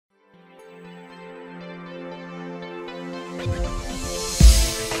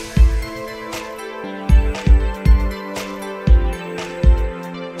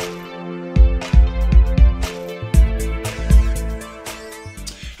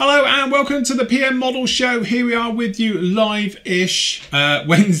Hello and welcome to the PM Model Show. Here we are with you live-ish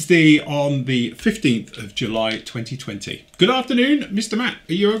Wednesday on the 15th of July 2020. Good afternoon, Mr. Matt.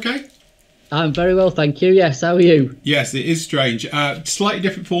 Are you okay? I'm very well, thank you. Yes, how are you? Yes, it is strange. Slightly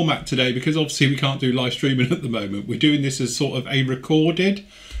different format today because obviously we can't do live streaming at the moment. We're doing this as sort of a recorded.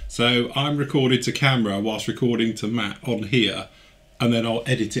 So I'm recorded to camera whilst recording to Matt on here, and then I'll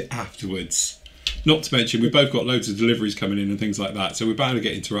edit it afterwards. Not to mention, we've both got loads of deliveries coming in and things like that, so we're bound to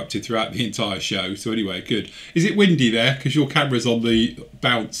get interrupted throughout the entire show. So anyway, good. Is it windy there? Because your camera's on the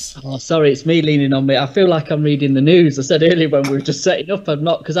bounce. Oh, sorry, it's me leaning on me. I feel like I'm reading the news. I said earlier when we were just setting up, I'm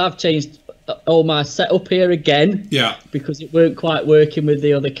not, because I've changed all my setup here again. Yeah. Because it weren't quite working with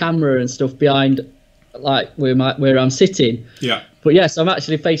the other camera and stuff behind, like where I'm sitting. Yeah. But yes, I'm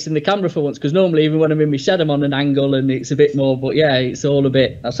actually facing the camera for once, because normally even when I'm in my shed, I'm on an angle and it's a bit more. But yeah, it's all a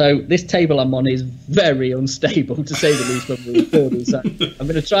bit. So this table I'm on is very unstable, to say the least, when we're recording. So I'm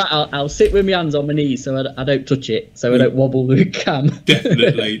going to try. I'll sit with my hands on my knees so I don't touch it, so I don't wobble the cam.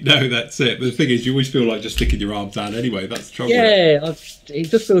 Definitely. No, that's it. But the thing is, you always feel like just sticking your arms down anyway. That's the trouble. Yeah, it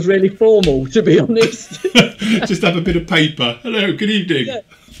just feels really formal, to be honest. Just have a bit of paper. Hello, good evening. Yeah.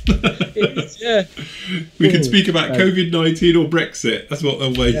 It is, yeah. We can speak about COVID-19 or Brexit. That's what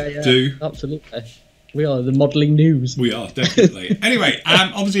they'll do. Absolutely. We are the modelling news. We are, definitely. Anyway,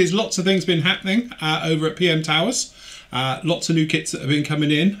 obviously there's lots of things been happening over at PM Towers. Lots of new kits that have been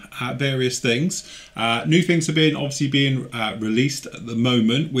coming in, various things. New things have been obviously being released at the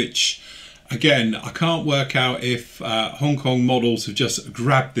moment, which, again, I can't work out if Hong Kong models have just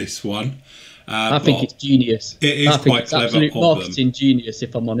grabbed this one. I think it's genius. It is quite clever. Absolute marketing genius,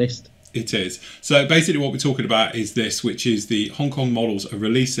 if I'm honest. It is. So basically what we're talking about is this, which is the Hong Kong models are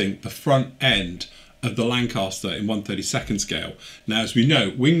releasing the front end of the Lancaster in 1/32 scale. Now, as we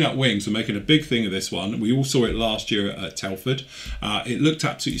know, Wingnut Wings are making a big thing of this one. We all saw it last year at Telford. It looked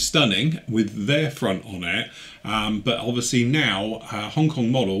absolutely stunning with their front on it. But obviously now, Hong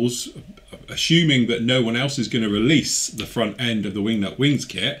Kong models, assuming that no one else is going to release the front end of the Wingnut Wings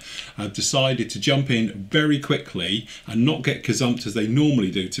kit, have decided to jump in very quickly and not get gazumped as they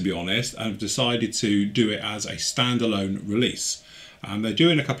normally do, to be honest, and have decided to do it as a standalone release. They're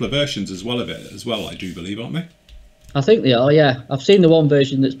doing a couple of versions as well of it as well, I do believe, aren't they? I think they are, yeah. I've seen the one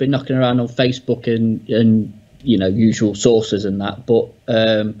version that's been knocking around on Facebook and you know, usual sources and that, but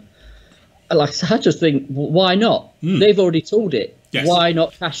like I said, I just think, why not? They've already told it. Yes. Why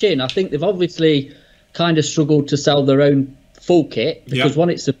not cash in? I think they've obviously kind of struggled to sell their own full kit because one,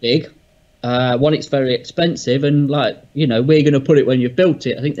 it's so big, one, it's very expensive, and like, you know, we're going to put it when you've built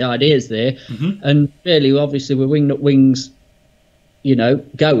it. I think the idea is there, and really, obviously, with Wingnut Wings, you know,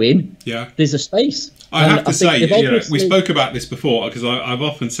 going, there's a space. I have to say, you know, we spoke about this before, because I've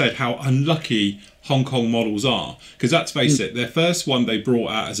often said how unlucky Hong Kong models are, because let's face it, their first one they brought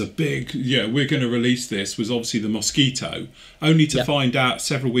out as a big, we're going to release this, was obviously the Mosquito, only to find out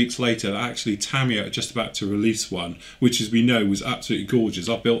several weeks later that actually Tamiya are just about to release one, which, as we know, was absolutely gorgeous.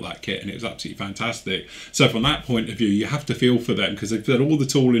 I built that kit and it was absolutely fantastic. So from that point of view, you have to feel for them, because they've done all the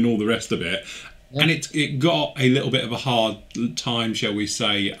tooling, all the rest of it. And it got a little bit of a hard time, shall we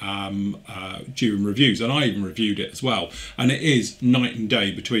say, during reviews. And I even reviewed it as well. And it is night and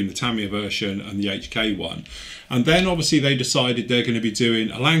day between the Tamiya version and the HK one. And then obviously they decided they're going to be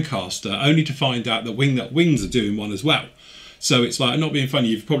doing a Lancaster, only to find out that Wingnut Wings are doing one as well. So it's like, not being funny,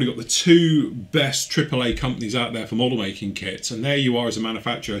 you've probably got the two best AAA companies out there for model making kits, and there you are as a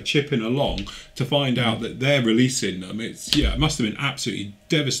manufacturer chipping along to find out that they're releasing them. It's, it must have been absolutely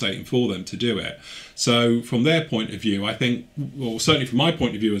devastating for them to do it. So from their point of view, I think, well, certainly from my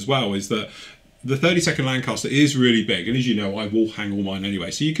point of view as well, is that the 32nd Lancaster is really big, and as you know, I wall hang all mine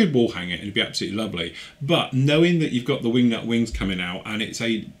anyway, so you could wall hang it and it'd be absolutely lovely. But knowing that you've got the Wingnut Wings coming out, and it's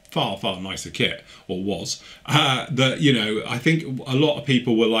a far nicer kit, or was, that, you know, I think a lot of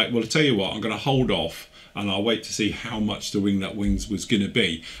people were like, well, I'll tell you what, I'm going to hold off and I'll wait to see how much the Wingnut Wings was going to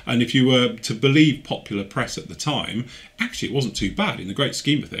be. And if you were to believe popular press at the time, actually it wasn't too bad in the great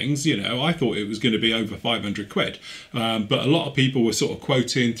scheme of things. You know, I thought it was going to be over 500 quid. But a lot of people were sort of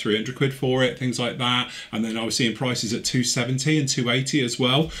quoting 300 quid for it, things like that. And then I was seeing prices at 270 and 280 as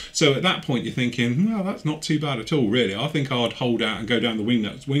well. So at that point you're thinking, well, that's not too bad at all, really. I think I'd hold out and go down the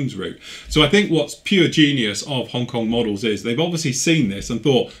Wingnut Wings route. So I think what's pure genius of Hong Kong models is they've obviously seen this and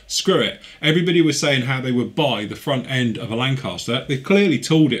thought, screw it. Everybody was saying how they would buy the front end of a Lancaster. They've clearly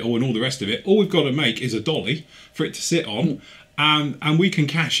tooled it all and all the rest of it. All we've got to make is a dolly for it to sit on, and we can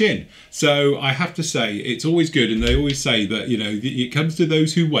cash in. So I have to say, it's always good, and they always say that, you know, it comes to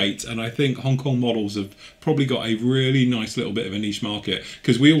those who wait, and I think Hong Kong models have probably got a really nice little bit of a niche market,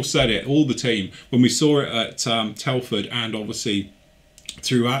 because we all said it, all the team, when we saw it at Telford and obviously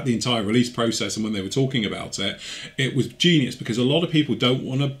throughout the entire release process, and when they were talking about it, it was genius, because a lot of people don't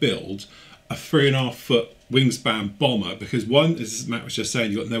want to build a 3.5-foot wingspan bomber, because one, as Matt was just saying,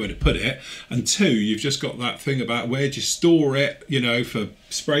 you've got nowhere to put it, and two, you've just got that thing about where do you store it, you know, for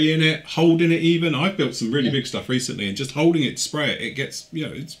spraying it, holding it even. I've built some really big stuff recently, and just holding it to spray it, it gets, you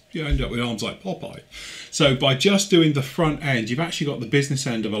know, it's, you end up with arms like Popeye. So by just doing the front end, you've actually got the business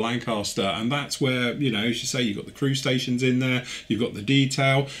end of a Lancaster, and that's where, you know, as you say, you've got the crew stations in there, you've got the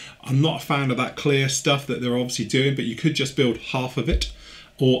detail. I'm not a fan of that clear stuff that they're obviously doing, but you could just build half of it,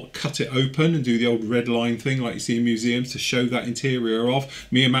 or cut it open and do the old red line thing like you see in museums to show that interior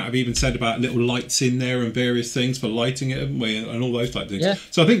off. Me and Matt have even said about little lights in there and various things for lighting it, haven't we, and all those type of things. Yeah.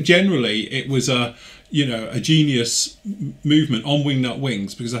 So I think generally it was a, you know, a genius movement on Wingnut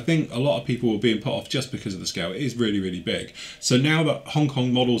Wings, because I think a lot of people were being put off just because of the scale. It is really, really big. So now that Hong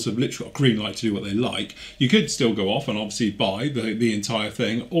Kong models have literally got green light to do what they like, you could still go off and obviously buy the entire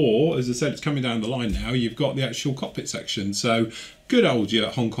thing, or as I said, it's coming down the line now, you've got the actual cockpit section. So good old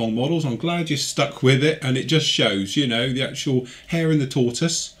Hong Kong models. I'm glad you stuck with it, and it just shows, you know, the actual hare and the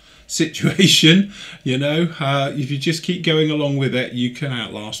tortoise situation. You know, if you just keep going along with it, you can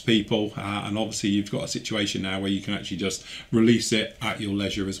outlast people, and obviously you've got a situation now where you can actually just release it at your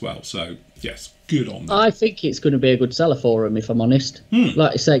leisure as well. So yes, good on that. I think it's going to be a good seller for them, if I'm honest.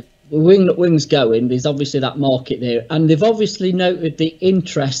 Like I say, Wingnut Wings going, there's obviously that market there, and they've obviously noted the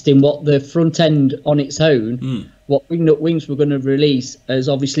interest in what the front end on its own, what Wingnut Wings were going to release, has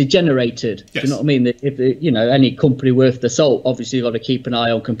obviously generated. Yes. Do you know what I mean? If you know, any company worth the salt, obviously you've got to keep an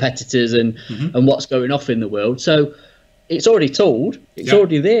eye on competitors and what's going off in the world. So it's already told, it's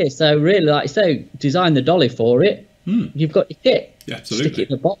already there. So really, like I say, design the dolly for it. You've got your kit. Yeah, absolutely. Stick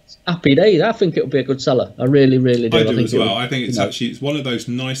it in the box. Happy days. I think it'll be a good seller. I really, really do. I do as well. I think it's actually, it's one of those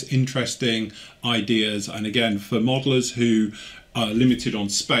nice, interesting ideas. And again, for modelers who are limited on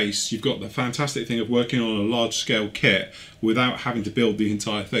space, you've got the fantastic thing of working on a large scale kit without having to build the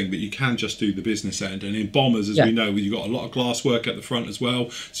entire thing, but you can just do the business end. And in bombers, as we know, you've got a lot of glass work at the front as well,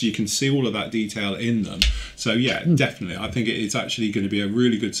 so you can see all of that detail in them. So yeah, definitely, I think it's actually going to be a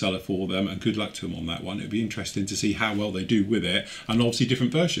really good seller for them, and good luck to them on that one. It'd be interesting to see how well they do with it, and obviously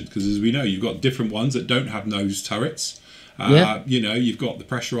different versions, because as we know, you've got different ones that don't have nose turrets. You know, you've got the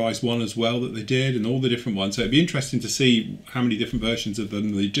pressurized one as well that they did, and all the different ones. So it'd be interesting to see how many different versions of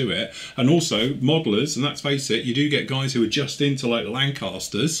them they do it. And also modelers, and let's face it, you do get guys who are just into like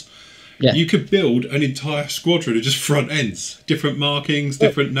Lancasters. You could build an entire squadron of just front ends, different markings,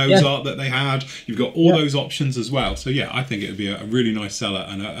 different nose art that they had. You've got all those options as well. So yeah, I think it would be a really nice seller,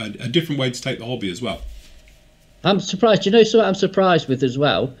 and a different way to take the hobby as well. I'm surprised. You know, so I'm surprised with as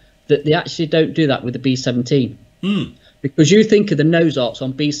well, that they actually don't do that with the B-17. Because you think of the nose arts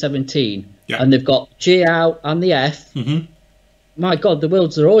on B-17, and they've got G out and the F. My God, the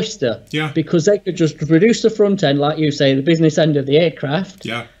world's their oyster. Because they could just reduce the front end, like you say, the business end of the aircraft.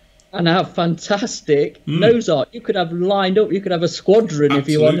 And have fantastic nose art. You could have lined up, you could have a squadron if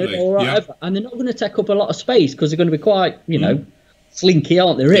you wanted, or whatever. And they're not going to take up a lot of space, because they're going to be quite, you know, slinky,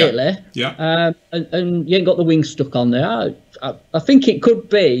 aren't they, really? And you ain't got the wings stuck on there. I think it could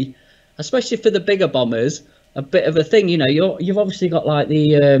be, especially for the bigger bombers, a bit of a thing. You know, you've obviously got like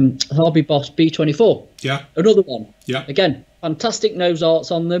the Hobby Boss B-24. Another one. Again, fantastic nose arts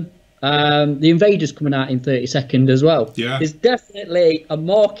on them. The Invader's coming out in 32nd as well. There's definitely a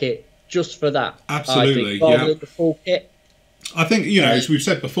market just for that. Absolutely. The full kit. I think, you know, as we've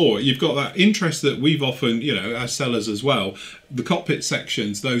said before, you've got that interest that we've often, you know, as sellers as well, the cockpit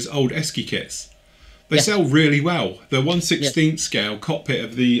sections, those old Esky kits. They sell really well. The 1/16 scale cockpit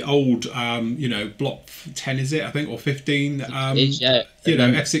of the old, you know, Block 10, is it, I think, or 15? You know,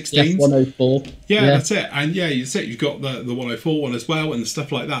 F-16s. 104. That's it. And you see, you've got the 104 one as well, and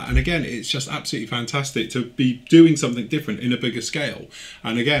stuff like that. And again, it's just absolutely fantastic to be doing something different in a bigger scale.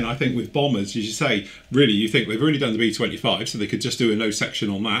 And again, I think with bombers, as you say, really, you think they've already done the B-25, so they could just do a nose section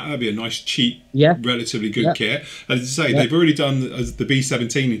on that. That'd be a nice, cheap, relatively good kit. As you say, they've already done the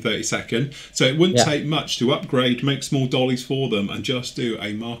B-17 in 32nd, so it wouldn't take much to upgrade, make small dollies for them, and just do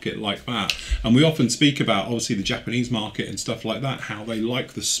a market like that. And we often speak about, obviously, the Japanese market and stuff like that, how they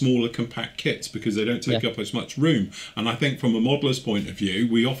like the smaller compact kits because they don't take up as much room. And I think from a modeller's point of view,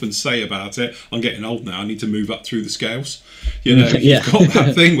 we often say about it, I'm getting old now, I need to move up through the scales. You know, you've got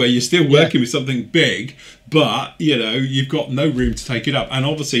that thing where you're still working with something big, but, you know, you've got no room to take it up. And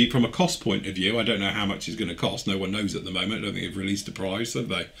obviously, from a cost point of view, I don't know how much it's going to cost. No one knows at the moment. I don't think they've released a price, have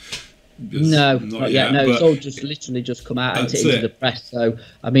they? No, not yet. No, it's all just literally just come out into the press. So,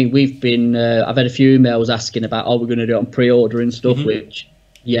 I mean, we've been, I've had a few emails asking about, we're going to do it on pre-order and stuff, which,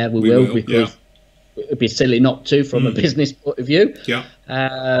 we will, because it'd be silly not to from a business point of view. Yeah.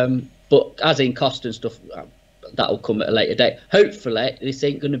 But as in cost and stuff, that'll come at a later date. Hopefully, this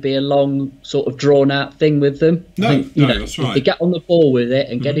ain't going to be a long, sort of drawn-out thing with them. No, that's right. If they get on the ball with it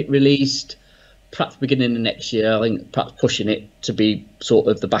and get it released, perhaps beginning of next year, I think perhaps pushing it to be sort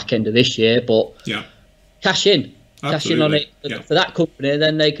of the back end of this year, but cash in. Cash in on it for that company,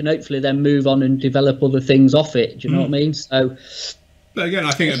 then they can hopefully then move on and develop other things off it. Do you know what I mean? So, but again,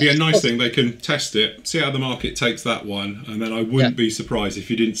 I think it'd be a nice thing. They can test it, see how the market takes that one, and then I wouldn't be surprised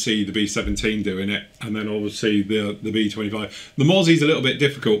if you didn't see the B17 doing it, and then obviously the B25. The Mozzie's a little bit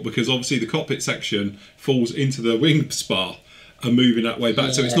difficult because obviously the cockpit section falls into the wing spar and moving that way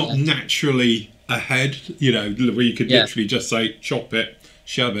back, so it's not naturally ahead. You know, where you could literally just say chop it,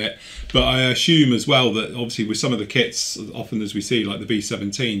 shove it. But I assume as well that obviously with some of the kits, often as we see like the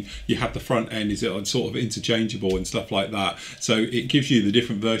B17, you have the front end is sort of interchangeable and stuff like that. So it gives you the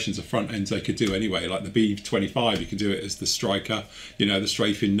different versions of front ends they could do anyway. Like the B25, you could do it as the striker, you know, the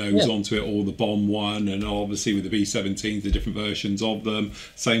strafing nose onto it, or the bomb one, and obviously with the B17s, the different versions of them.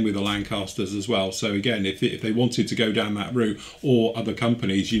 Same with the Lancasters as well. So again, if they wanted to go down that route, or other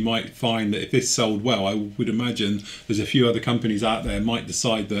companies, you might find that if this sold well, I would imagine there's a few other companies out there might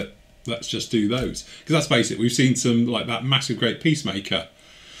decide that let's just do those, because let's face it, we've seen some like that massive great Peacemaker,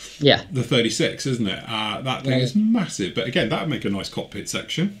 the 36, isn't it? That thing is massive, but again, that would make a nice cockpit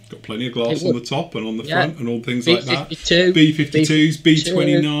section. Got plenty of glass on the top and on the front and all things like that. B52s,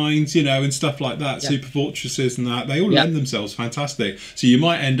 B29s, you know, and stuff like that. Super Fortresses and that, they all lend themselves fantastic. So you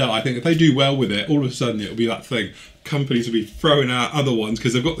might end up, I think, if they do well with it, all of a sudden it'll be that thing. Companies will be throwing out other ones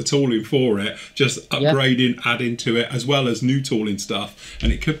because they've got the tooling for it, just upgrading, adding to it, as well as new tooling stuff,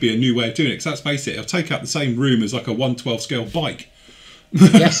 and it could be a new way of doing it. Because let's face it, it'll take up the same room as like a 1/12 scale bike.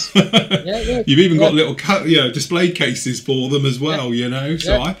 Yes. You've even got little display cases for them as well, you know.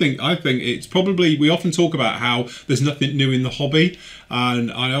 So I think it's probably, we often talk about how there's nothing new in the hobby, and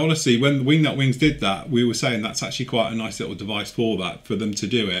I honestly, when Wingnut Wings did that, we were saying that's actually quite a nice little device for them to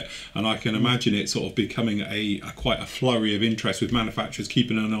do it, and I can imagine it sort of becoming quite a flurry of interest with manufacturers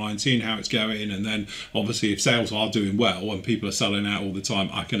keeping an eye and seeing how it's going, and then obviously if sales are doing well and people are selling out all the time,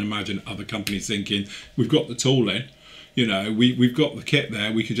 I can imagine other companies thinking, we've got the tooling, you know, we've got the kit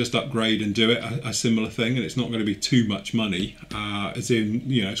there, we could just upgrade and do it a similar thing, and it's not going to be too much money, as in,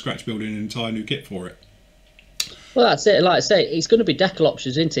 you know, scratch building an entire new kit for it. Well, that's it. Like I say, it's going to be decal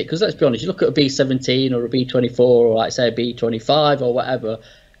options, isn't it? Because let's be honest, you look at a B17 or a B24 or like say a B25 or whatever,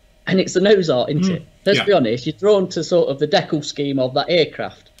 and it's the nose art, isn't it? Let's be honest, you're drawn to sort of the decal scheme of that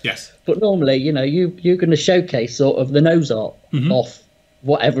aircraft. Yes. But normally, you know, you're going to showcase sort of the nose art off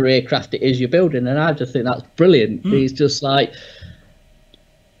whatever aircraft it is you're building, and I just think that's brilliant. It's just like,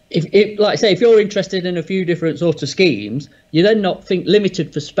 if like I say, if you're interested in a few different sort of schemes, you then not think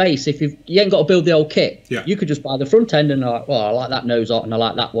limited for space. If you ain't got to build the whole kit, you could just buy the front end and like, well, I like that nose art and I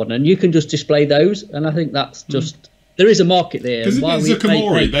like that one, and you can just display those. And I think that's just there is a market there. Because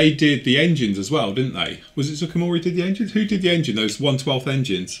Zucamori, they did the engines as well, didn't they? Was it Zucamori did the engines? Who did the engine? Those 1/12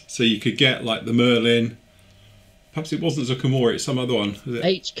 engines, so you could get like the Merlin. Perhaps it wasn't Zucamori, it's some other one. Was it?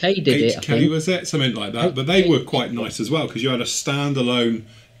 HK did it, I think. Was it? Something like that. But they were quite nice as well, because you had a standalone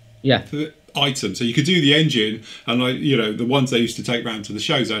item. So you could do the engine, and like, you know, the ones they used to take round to the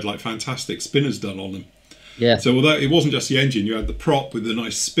shows, they had like fantastic spinners done on them. Yeah. So although it wasn't just the engine, you had the prop with the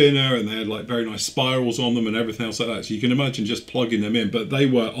nice spinner, and they had like very nice spirals on them and everything else like that. So you can imagine just plugging them in, but they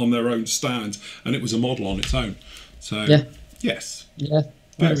were on their own stand, and it was a model on its own. So yes. Yeah.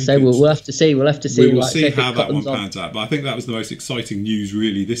 So we'll have to see. We'll have to see. We will see how that one pans out. But I think that was the most exciting news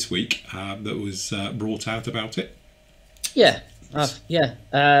really this week that was brought out about it. Yeah,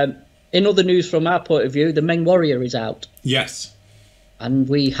 in other news from our point of view, the Meng Warrior is out. Yes. And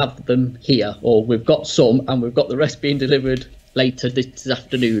we have them here, or we've got some, and we've got the rest being delivered later this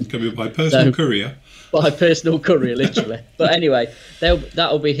afternoon. Coming by personal courier. By personal courier, literally. But anyway,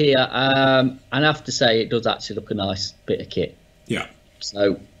 that'll be here. And I have to say, it does actually look a nice bit of kit. Yeah.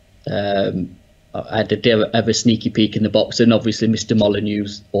 So I had to have a sneaky peek in the box, and obviously Mr.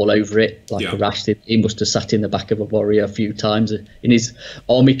 Molyneux's all over it like a rash. He must have sat in the back of a Warrior a few times in his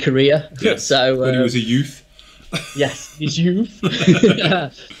army career. Yes. So when he was a youth. Yes, his youth.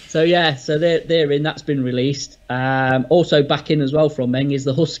 So they're in. That's been released. Also back in as well from Meng is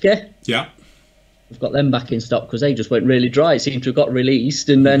the Husky. Yeah. We've got them back in stock because they just went really dry. It seemed to have got released,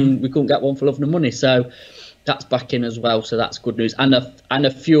 and then we couldn't get one for love nor money. So that's back in as well, so that's good news. And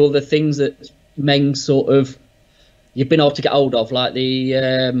a few other things that Meng sort of you've been able to get hold of, like the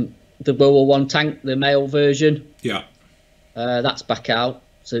World War One tank, the male version. Yeah, that's back out.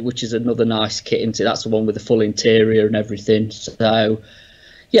 So which is another nice kit into. That's the one with the full interior and everything. So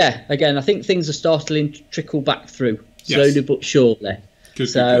Yeah, again, I think things are starting to trickle back through slowly but surely.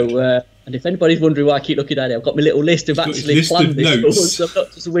 Good. And if anybody's wondering why I keep looking at it, I've got my little list of actually planned this, so I'm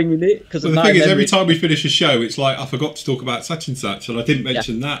not just winging it. Because the thing is, every time we finish a show, it's like I forgot to talk about such and such, and I didn't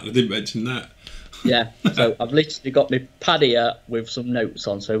mention that. I didn't mention that. Yeah, so I've literally got my pad here with some notes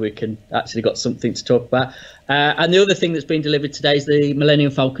on, so we can actually got something to talk about. And the other thing that's been delivered today is the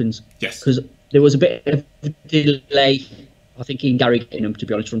Millennium Falcons. Yes. Because there was a bit of a delay, I think, in Gary getting them, to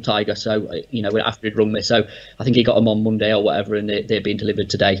be honest, from Tiger. So, after he'd rung me. So I think he got them on Monday or whatever, and they're being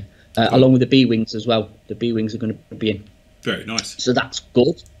delivered today. Along with the B-Wings as well. The B-Wings are going to be in. Very nice. So that's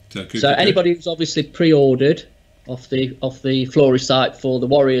good. So anybody who's obviously pre-ordered off the Flory site for the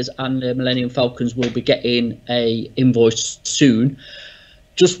Warriors and the Millennium Falcons will be getting a invoice soon.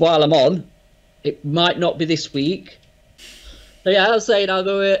 Just while I'm on, it might not be this week. So yeah, I was saying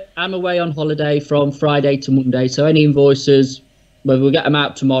I'm away on holiday from Friday to Monday. So any invoices, whether we get them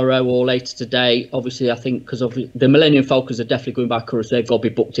out tomorrow or later today, obviously I think because the Millennium Falcons are definitely going back, or they've got to be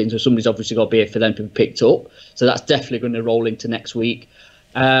booked in, so somebody's obviously got to be here for them to be picked up. So that's definitely going to roll into next week.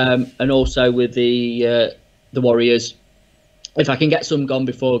 And also with the Warriors, if I can get some gone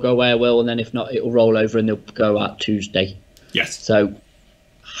before I go away, I will, and then if not, it'll roll over and they'll go out Tuesday. Yes. So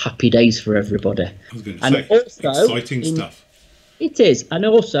happy days for everybody. I was going to say, also, exciting stuff. It is. And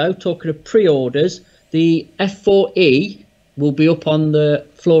also, talking of pre-orders, the F4E will be up on the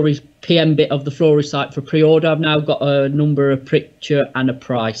Flory PM bit of the Flory site for pre-order. I've now got a number, a picture, and a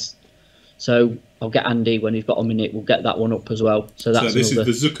price. So I'll get Andy when he's got a minute. We'll get that one up as well. So this is the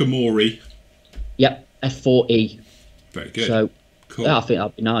Zucamori. Yep, F4E. Very good. So cool. Yeah, I think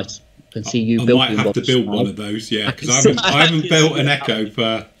that'd be nice. I can see you building one. I might have to build one of those, because I haven't built an Echo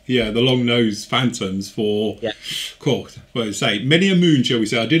for the long nose Phantoms for many a moon, shall we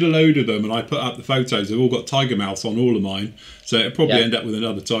say. I did a load of them and I put up the photos. They've all got tiger mouths on all of mine, so it'll probably end up with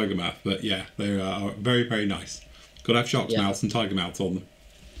another tiger mouth. But yeah, they are very, very nice. Got to have shark's mouths and tiger mouths on them.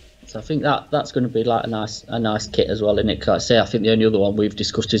 So I think that's going to be like a nice kit as well, isn't it? Because like I say, I think the only other one we've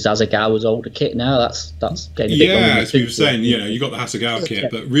discussed is Hasegawa's older kit. Now that's getting a bit as we were saying, you got the Hasegawa kit,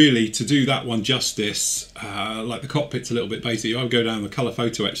 but really to do that one justice, like the cockpit's a little bit basic. I would go down the colour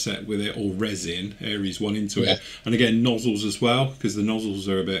photo etch set with it, or resin, Aries one into it, and again nozzles as well, because the nozzles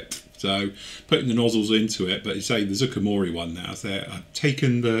are a bit. So putting the nozzles into it, but you say the Zucamori one now, so I've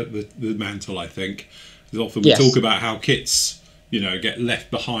taken the mantle. I think because often we talk about how kits get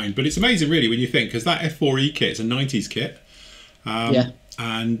left behind. But it's amazing, really, when you think, because that F4E kit is a 90s kit.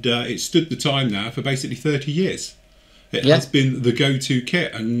 And it stood the time now for basically 30 years. It has been the go-to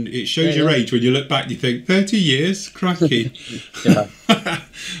kit, and it shows your age when you look back. You think 30 years, crikey.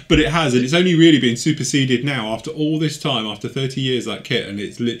 But it has, and it's only really been superseded now after all this time, after 30 years, that kit, and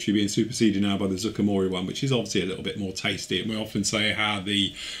it's literally being superseded now by the Zucamori one, which is obviously a little bit more tasty. And we often say how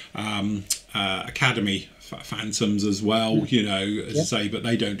the Academy Phantoms as well, as I say, but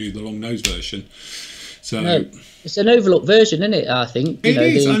they don't do the long nose version. So no, it's an overlooked version, isn't it? I think it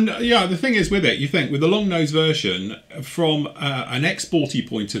is, and the thing is with it, you think with the long nose version, from an exporty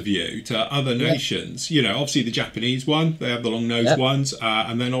point of view to other nations, obviously the Japanese one, they have the long nose ones,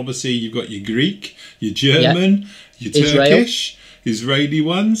 and then obviously you've got your Greek, your German, your Turkish. Israeli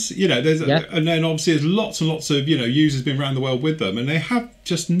ones, and then obviously there's lots and lots of users been around the world with them, and they have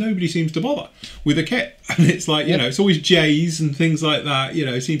just nobody seems to bother with a kit, and it's like it's always J's and things like that,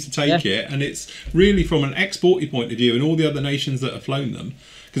 seems to take it, and it's really from an exporty point of view, and all the other nations that have flown them,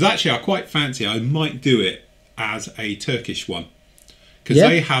 because actually I quite fancy I might do it as a Turkish one, because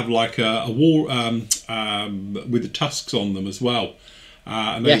they have like a war with the tusks on them as well.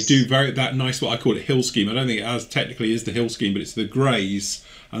 And they do that nice, what I call it, hill scheme. I don't think it technically is the hill scheme, but it's the greys,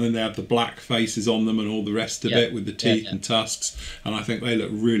 and then they have the black faces on them and all the rest of it with the teeth and tusks. And I think they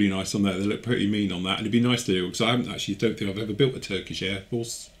look really nice on there. They look pretty mean on that, and it'd be nice to do, because I don't think I've ever built a Turkish Air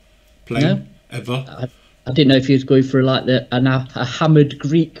Force plane ever. I didn't know if you was going for like a hammered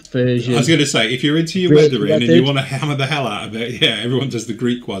Greek version. I was going to say, if you're into your weathering and you want to hammer the hell out of it, everyone does the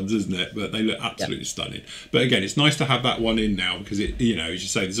Greek ones, isn't it? But they look absolutely stunning. But again, it's nice to have that one in now, because it, as you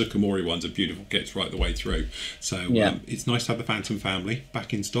say, the Zucamori ones are beautiful kits right the way through. So it's nice to have the Phantom family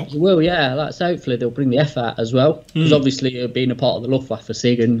back in stock. Well, like so hopefully they'll bring the F out as well, because obviously being a part of the Luftwaffe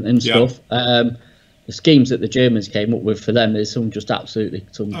SIG and stuff. The schemes that the Germans came up with for them, there's some just absolutely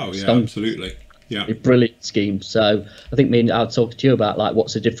some absolutely. Yeah. A brilliant scheme. So I think I was talking to you about like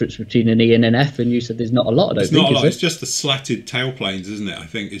what's the difference between an E and an F, and you said there's not a lot. It's not a lot. It's just the slatted tailplanes, isn't it? I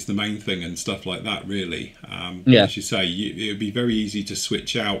think is the main thing and stuff like that. Really, as you say, it would be very easy to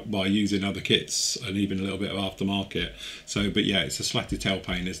switch out by using other kits and even a little bit of aftermarket. So, but yeah, it's a slatted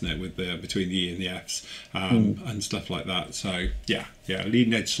tailplane, isn't it, with between the E and the Fs and stuff like that. So yeah,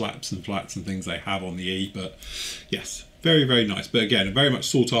 leading edge slaps and flats and things they have on the E, but yes. Very, very nice. But again, a very much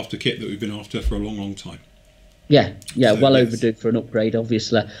sought after kit that we've been after for a long, long time. Yeah, so, well overdue for an upgrade,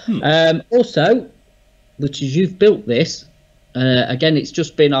 obviously. Also, which is you've built this, again, it's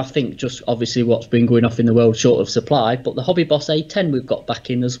just been, I think, just obviously what's been going off in the world short of supply, but the Hobby Boss A10 we've got back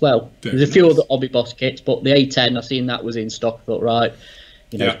in as well. There's a few other Hobby Boss kits, but the A10, I seen that was in stock. I thought, right,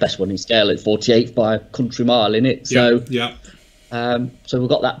 it's best one in scale at 48 by a country mile in it. So, so we've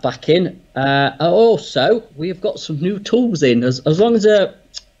got that back in. Also, we've got some new tools in, as long as a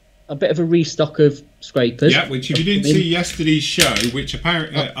bit of a restock of scrapers. Yeah, which if you didn't see yesterday's show, which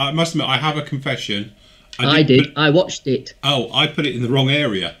apparently, I must admit, I have a confession. I watched it. Oh, I put it in the wrong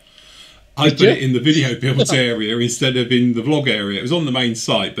area. I put it in the video builds area instead of in the vlog area. It was on the main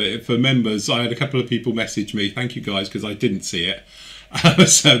site, but for members, I had a couple of people message me. Thank you guys, because I didn't see it.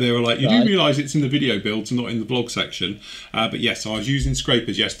 So they were like, you do realise it's in the video builds and not in the blog section. But yes, I was using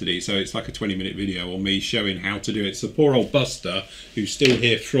scrapers yesterday, so it's like a 20-minute video on me showing how to do it. So poor old Buster, who's still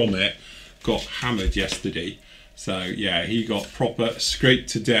here from it, got hammered yesterday. So yeah, he got proper scraped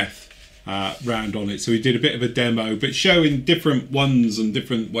to death round on it. So he did a bit of a demo, but showing different ones and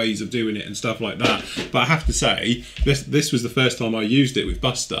different ways of doing it and stuff like that. But I have to say, this was the first time I used it with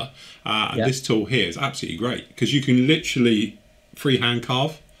Buster. And this tool here is absolutely great, because you can literally freehand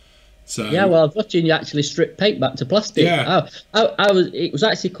carve. So yeah, well, I was watching you actually strip paint back to plastic. Yeah, it was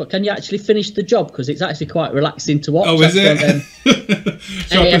actually. Can you actually finish the job? Because it's actually quite relaxing to watch. Oh, is it?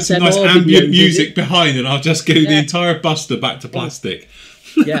 So I put some nice ambient music behind, and I'll just go the entire Buster back to plastic.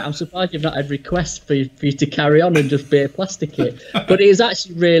 Yeah, I'm surprised you've not had requests for you to carry on and just be a plastic it. But it is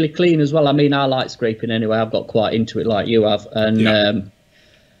actually really clean as well. I mean, I like scraping anyway. I've got quite into it like you have, and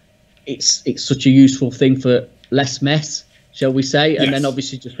it's such a useful thing for less mess, shall we say, and then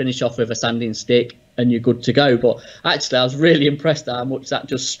obviously just finish off with a sanding stick and you're good to go. But actually, I was really impressed at how much that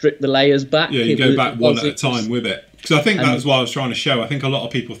just stripped the layers back. Yeah, you go back one at a time with it. Because I think that was what I was trying to show. I think a lot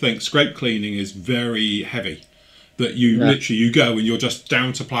of people think scrape cleaning is very heavy. That you literally, you go and you're just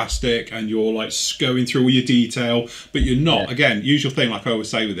down to plastic and you're like going through all your detail, but you're not. Again, usual thing, like I always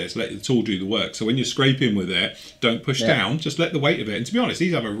say with this, let the tool do the work. So when you're scraping with it, don't push down, just let the weight of it. And to be honest,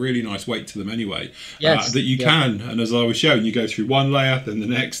 these have a really nice weight to them anyway, that you can. And as I was showing, you go through one layer, then the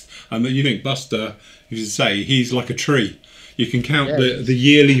next, and then you think Buster, you should say, he's like a tree. You can count the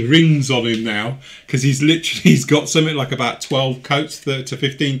yearly rings on him now, because he's got something like about 12 coats to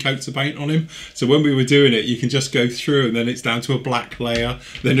 15 coats of paint on him. So when we were doing it, you can just go through and then it's down to a black layer,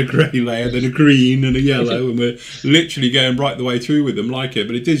 then a grey layer, then a green and a yellow, and we're literally going right the way through with them like it.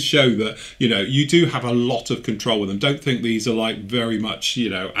 But it did show that, you do have a lot of control with them. Don't think these are like very much,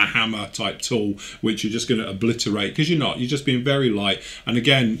 a hammer type tool, which you're just going to obliterate, because you're not. You're just being very light. And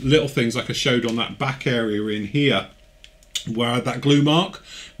again, little things like I showed on that back area in here, where I had that glue mark,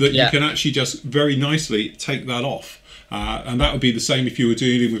 that you can actually just very nicely take that off. And that would be the same if you were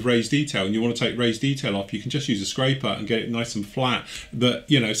dealing with raised detail and you want to take raised detail off. You can just use a scraper and get it nice and flat. That,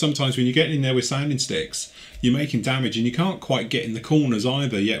 sometimes when you're getting in there with sanding sticks, you're making damage and you can't quite get in the corners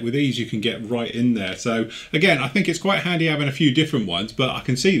either. Yet with these, you can get right in there. So again, I think it's quite handy having a few different ones, but I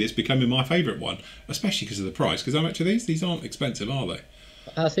can see this becoming my favourite one, especially because of the price. Because how much are these? These aren't expensive, are they?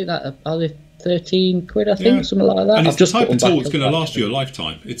 I think that are they 13 quid, I think, something like that. And it's the type of tool that's going to last you a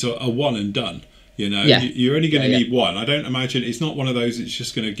lifetime. It's a one and done. You're only going to need one. I don't imagine it's not one of those that's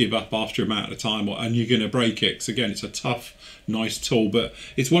just going to give up after a amount of time, and you're going to break it. Because again, it's a tough, nice tool, but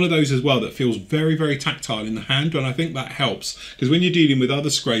it's one of those as well that feels very, very tactile in the hand, and I think that helps, because when you're dealing with other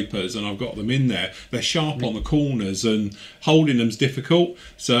scrapers, and I've got them in there, they're sharp on the corners and holding them's difficult.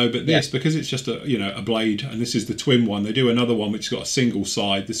 So, but this, because it's just a blade, and this is the twin one. They do another one which has got a single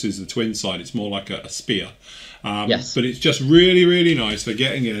side. This is the twin side. It's more like a spear. But it's just really, really nice for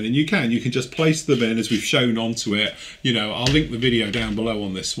getting in, and you can just place them in as we've shown onto it. I'll link the video down below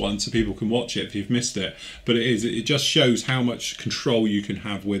on this one so people can watch it if you've missed it. But it just shows how much control you can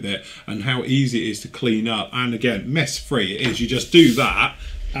have with it and how easy it is to clean up. And again, mess free it is. You just do that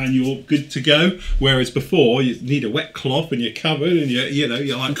and you're good to go. Whereas before, you need a wet cloth and you're covered, and you're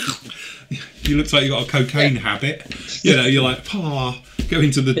like, you look like you've got a cocaine habit. You're like, go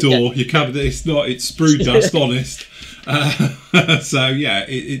into the door. You're covered. It's sprue dust, honest. So yeah,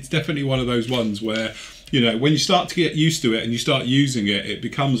 it's definitely one of those ones where You know, when you start to get used to it and you start using it, it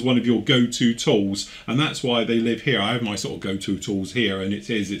becomes one of your go-to tools, and that's why they live here. I have my sort of go-to tools here, and it's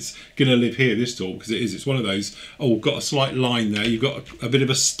going to live here, this tool, because it's one of those, oh, we've got a slight line there, you've got a bit of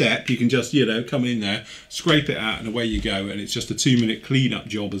a step, you can just, you know, come in there, scrape it out, and away you go, and it's just a 2-minute clean-up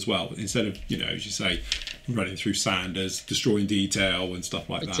job as well, instead of, you know, as you say, running through sanders, destroying detail and stuff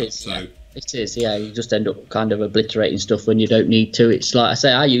like that. So it is, yeah. You just end up kind of obliterating stuff when you don't need to. It's like I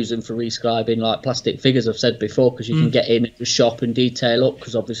say, I use them for rescribing like plastic figures, I've said before, because you can get in and just sharpen detail up,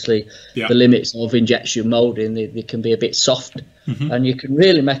 because obviously the limits of injection moulding, they can be a bit soft, and you can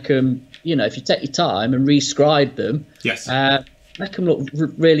really make them, you know, if you take your time and rescribe them, make them look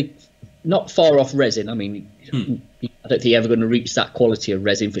really not far off resin. I mean, I don't think you're ever going to reach that quality of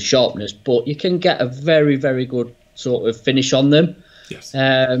resin for sharpness, but you can get a very, very good sort of finish on them. Yes.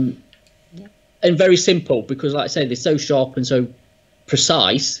 And very simple, because like I say, they're so sharp and so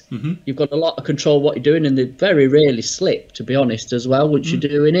precise. You've got a lot of control what you're doing, and they very rarely slip, to be honest, as well, once you're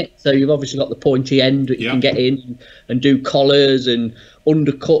doing it. So you've obviously got the pointy end that you can get in and do collars and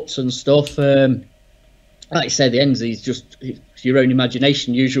undercuts and stuff. Like I say, the ends is just your own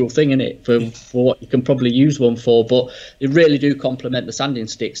imagination, usual thing, in it, for what you can probably use one for. But they really do complement the sanding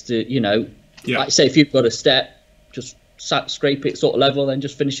sticks. To, you know, like I say, if you've got a step, just scrape it sort of level, then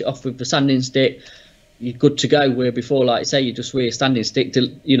just finish it off with the sanding stick. You're good to go. Where before, like I say, you just wear a standing stick to,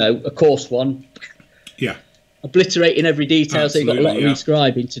 you know, a coarse one. Obliterating every detail. Absolutely, so you've got a lot of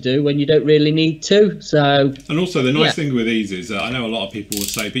rescribing to do when you don't really need to. So, and also the nice thing with these is I know a lot of people will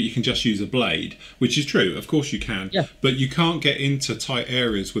say, but you can just use a blade, which is true. Of course you can, but you can't get into tight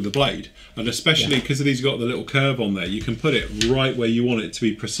areas with a blade, and especially because these got the little curve on there, you can put it right where you want it to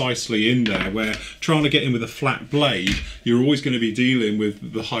be, precisely in there. Where trying to get in with a flat blade, you're always going to be dealing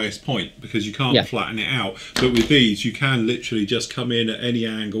with the highest point, because you can't flatten it out. But with these, you can literally just come in at any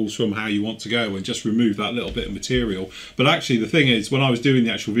angles from how you want to go and just remove that little bit of material. But actually the thing is, when I was doing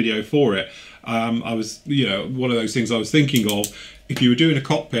the actual video for it, I was, you know, one of those things I was thinking of, if you were doing a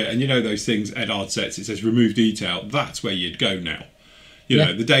cockpit and you know those things, Edhard sets, it says remove detail, that's where you'd go now. You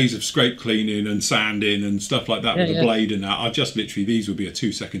know, the days of scrape cleaning and sanding and stuff like that with a blade and that, I just literally, these would be a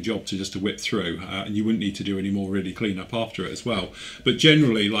 2-second job to whip through, and you wouldn't need to do any more really clean up after it as well. But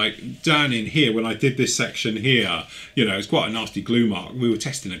generally, like down in here, when I did this section here, you know, it's quite a nasty glue mark. We were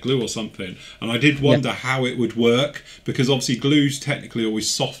testing a glue or something, and I did wonder how it would work, because obviously glue's technically always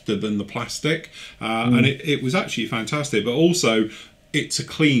softer than the plastic, and it was actually fantastic. But also, it's a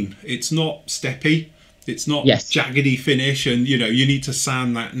clean, it's not steppy. It's not jaggedy finish, and you know you need to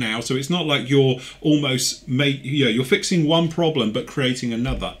sand that now. So it's not like you're almost you're fixing one problem but creating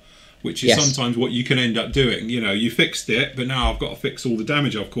another, which is sometimes what you can end up doing. You know, you fixed it, but now I've got to fix all the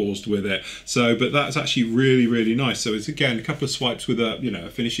damage I've caused with it. So, but that's actually really, really nice. So it's again a couple of swipes with a a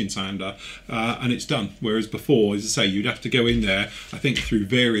finishing sander, and it's done. Whereas before, as I say, you'd have to go in there, I think, through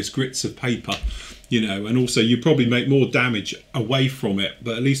various grits of paper. You know, and also you probably make more damage away from it.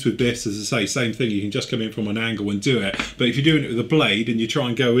 But at least with this, as I say, same thing. You can just come in from an angle and do it. But if you're doing it with a blade and you try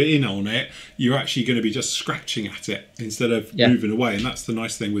and go in on it, you're actually going to be just scratching at it instead of moving away. And that's the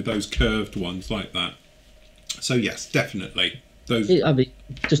nice thing with those curved ones like that. So yes, definitely. I mean,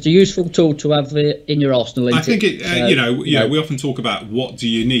 just a useful tool to have in your arsenal. I think it, we often talk about what do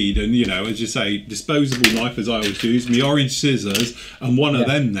you need, and you know, as you say, disposable knife, as I always use, my orange scissors, and one of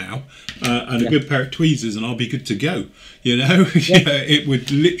them now, and a good pair of tweezers, and I'll be good to go. You know, it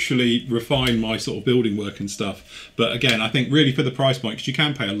would literally refine my sort of building work and stuff. But again, I think really for the price point, because you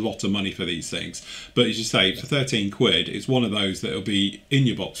can pay a lot of money for these things, but as you say, for 13 quid, it's one of those that'll be in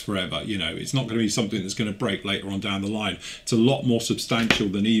your box forever. You know, it's not going to be something that's going to break later on down the line. It's a lot more substantial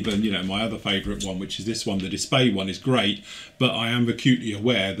than even, you know, my other favourite one, which is this one. The display one is great, but I am acutely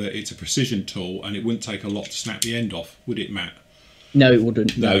aware that it's a precision tool and it wouldn't take a lot to snap the end off, would it, Matt? No, it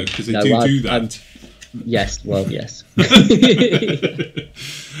wouldn't. No, because they do that. Yes, well, yes.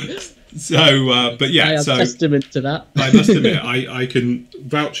 So, but yeah, I have testament to that. I must admit, I can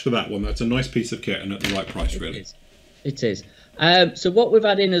vouch for that one. That's a nice piece of kit and at the right price, really. It is. So what we've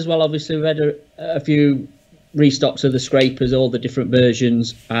had in as well, obviously, we've had a few restocks of the scrapers, all the different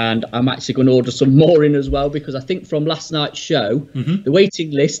versions, and I'm actually going to order some more in as well, because I think from last night's show, the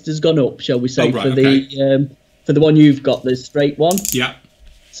waiting list has gone up, shall we say, for the one you've got, the straight one. Yeah.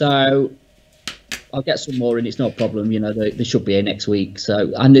 So I'll get some more in. It's no problem. You know, they should be here next week.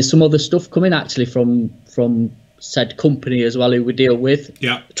 So, and there's some other stuff coming actually from said company as well, who we deal with,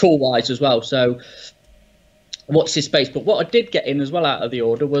 tool wise as well. So watch this space. But what I did get in as well out of the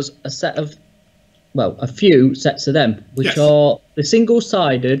order was a set of, well, a few sets of them, which are the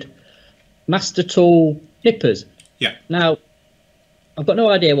single-sided Master Tool nippers. Yeah. Now, I've got no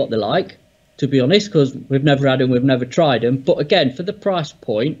idea what they're like, to be honest, because we've never had them, we've never tried them. But again, for the price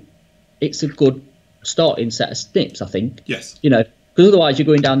point, it's a good starting set of snips, I think. Yes. You know, because otherwise you're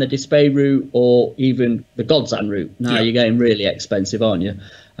going down the Display route or even the Godsend route. Now you're getting really expensive, aren't you?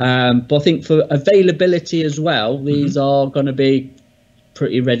 But I think for availability as well, these are going to be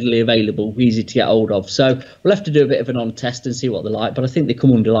pretty readily available, easy to get hold of. So we'll have to do a bit of an on test and see what they're like. But I think they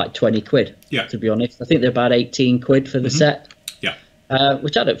come under like 20 quid, to be honest. I think they're about 18 quid for the set. Yeah.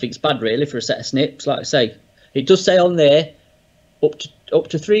 Which I don't think is bad really for a set of snips. Like I say, it does say on there up to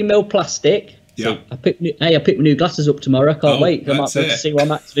 3mm plastic. Yeah. So I picked my new glasses up tomorrow. I can't wait. I might be able to see what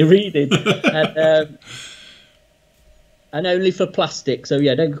I'm actually reading. And only for plastic. So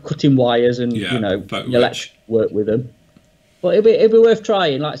yeah, don't go cutting wires and electric work with them. But it'll be worth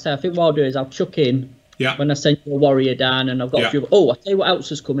trying. Like I say, I think what I'll do is I'll chuck in when I send you a Warrior down, and I've got a few. Oh, I'll tell you what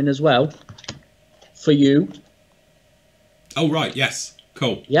else is coming as well for you. Oh right, yes,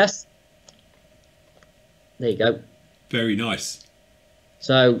 cool. Yes. There you go. Very nice.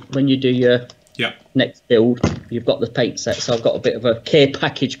 So when you do your next build, you've got the paint set. So I've got a bit of a care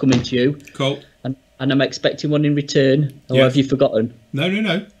package coming to you. Cool. And I'm expecting one in return. Or have you forgotten? No.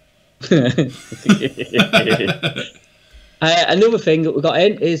 Another thing that we got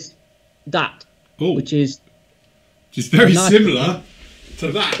in is that, which is very similar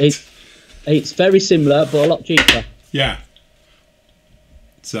to that. It's very similar, but a lot cheaper. Yeah.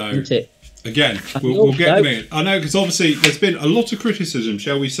 So again, we'll get them in. I know, because obviously there's been a lot of criticism,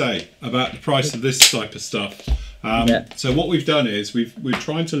 shall we say, about the price of this type of stuff. So what we've done is we're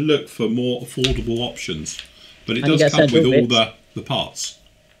trying to look for more affordable options, but it does come with all the parts.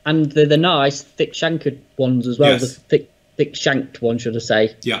 And the nice thick shankered ones as well. Yes. The thick shanked one, should I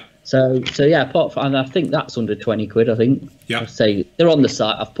say? Yeah. So yeah, apart from, and I think that's under 20 quid. I think. Yeah. I say they're on the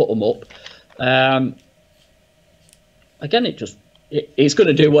site. I've put them up. Again, it's going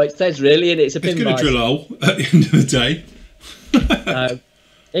to do what it says, really, and it's a pin It's going to drill a hole at the end of the day.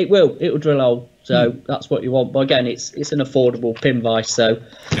 It'll drill a hole. So that's what you want. But again, it's an affordable pin vise. So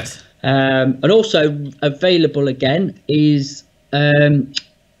yes. And also available again is the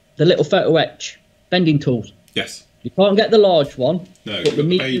little photo etch bending tools. Yes. You can't get the large one, no, but the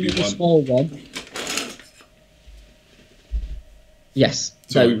medium and the small one. Yes.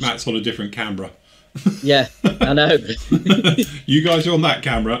 Sorry, Matt's on a different camera. Yeah, I know. You guys are on that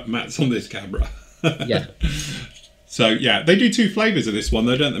camera, Matt's on this camera. Yeah. So yeah, they do two flavours of this one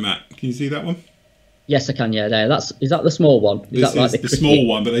though, don't they, Matt? Can you see that one? Yes, I can. Yeah, there. Is that the small one? This is the small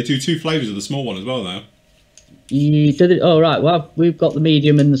one, but they do two flavours of the small one as well now. You did it. Oh right. Well, we've got the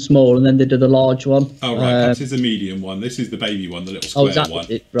medium and the small, and then they do the large one. Oh right, that is the medium one. This is the baby one, the little square one.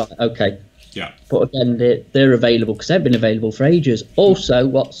 Right. Okay. Yeah. But again, they're available because they've been available for ages. Also,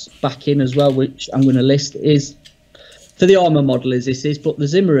 what's back in as well, which I'm going to list, is for the Armour model but the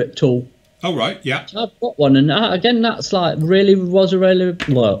Zimmerit tool. Oh right, yeah. So I've got one, and again, that's like readily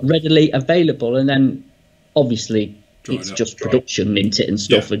available, and then obviously it's just production into it and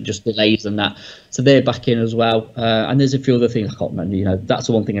stuff, and just delays and that. So they're back in as well, and there's a few other things I can't remember. You know, that's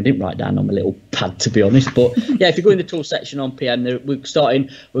the one thing I didn't write down on my little pad, to be honest. But yeah, if you go in the tool section on PM, we've got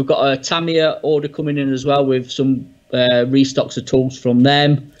a Tamiya order coming in as well with some restocks of tools from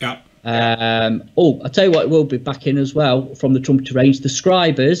them. Yeah. I'll tell you what, it will be back in as well from the Trumpeter range, the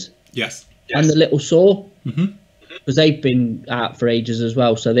Scribers. Yes. And the little saw, because they've been out for ages as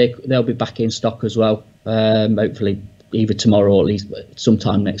well, so they'll be back in stock as well. Hopefully, either tomorrow or at least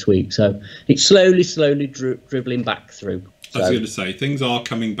sometime next week. So it's slowly dribbling back through. I was going to say, things are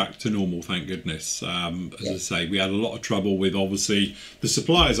coming back to normal, thank goodness. As I say, we had a lot of trouble with, obviously, the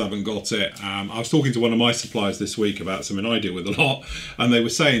suppliers haven't got it. I was talking to one of my suppliers this week about something I deal with a lot, and they were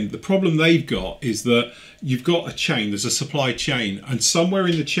saying the problem they've got is that you've got a chain, there's a supply chain, and somewhere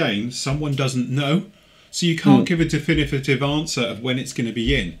in the chain, someone doesn't know. So you can't give a definitive answer of when it's going to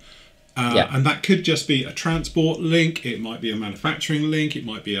be in. And that could just be a transport link, it might be a manufacturing link, it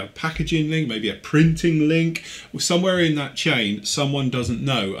might be a packaging link, maybe a printing link. Somewhere in that chain, someone doesn't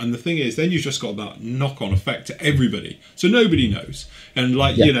know. And the thing is, then you've just got that knock-on effect to everybody. So nobody knows. And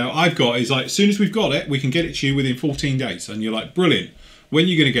you know, I've got is like, as soon as we've got it, we can get it to you within 14 days. And you're like, brilliant. When are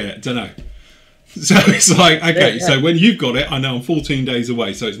you going to get it? Don't know. So it's like, okay, so when you've got it, I know I'm 14 days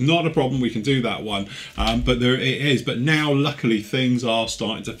away, so it's not a problem, we can do that one. But there it is. But now, luckily, things are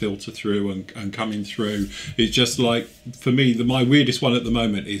starting to filter through and coming through. It's just like, for me, my weirdest one at the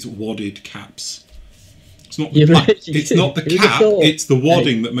moment is wadded caps. It's not the it's not the cap, it's the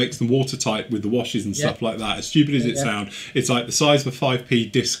wadding that makes them watertight with the washes and stuff like that. As stupid as it sounds, it's like the size of a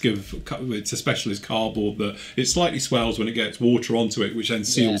 5p disc of, it's a specialist cardboard that it slightly swells when it gets water onto it, which then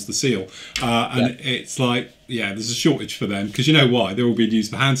seals the seal. And it's like, there's a shortage for them, because you know why? They're all being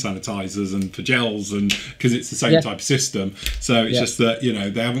used for hand sanitizers and for gels, and because it's the same type of system. So it's just that, you know,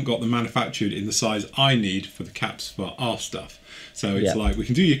 they haven't got them manufactured in the size I need for the caps for our stuff. So it's like, we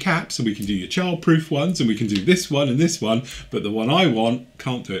can do your caps and we can do your child-proof ones and we can do this one and this one, but the one I want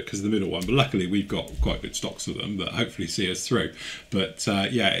can't do it because of the middle one. But luckily we've got quite good stocks of them that hopefully see us through. But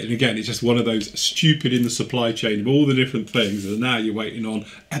and again, it's just one of those stupid in the supply chain of all the different things, and now you're waiting on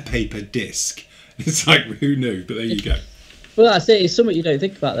a paper disc. It's like, who knew? But there you go. Well, that's it. It's something you don't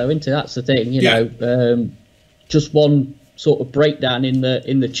think about, though, isn't it? That's the thing, you know. Just one sort of breakdown in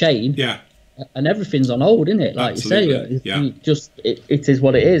the chain. Yeah. And everything's on hold, isn't it? Like Absolutely. you say, it is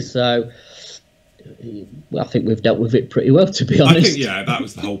what it is. So, well, I think we've dealt with it pretty well, to be honest. I think, that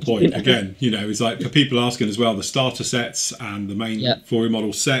was the whole point. Again, you know, it's like, for people asking as well, the starter sets and the main Flory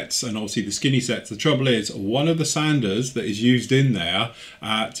model sets, and obviously the skinny sets. The trouble is, one of the sanders that is used in there,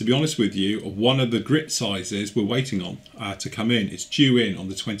 to be honest with you, one of the grit sizes we're waiting on to come in. It's due in on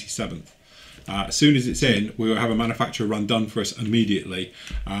the 27th. As soon as it's in, we will have a manufacturer run done for us immediately,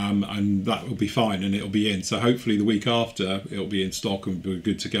 and that will be fine, and it'll be in. So hopefully the week after it'll be in stock and we're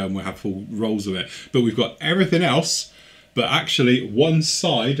good to go, and we'll have full rolls of it. But we've got everything else, but actually one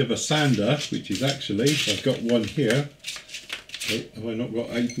side of a sander, which is actually, I've got one here. Oh, have I not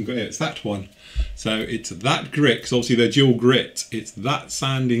got? You can go here. It's that one. So it's that grit, because obviously they're dual grit. It's that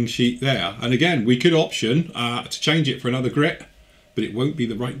sanding sheet there, and again, we could option to change it for another grit, but it won't be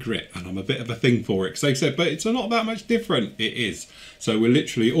the right grit, and I'm a bit of a thing for it, because they said, but it's not that much different. It is. So we're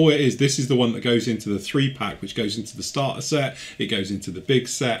literally, all it is, this is the one that goes into the 3-pack, which goes into the starter set, it goes into the big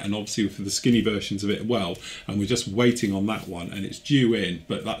set, and obviously for the skinny versions of it as well, and we're just waiting on that one, and it's due in.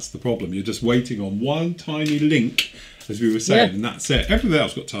 But that's the problem, you're just waiting on one tiny link, as we were saying, and that's it. Everything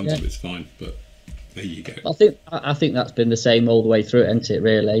else got tons of it's fine, but there you go. I think that's been the same all the way through, hasn't it,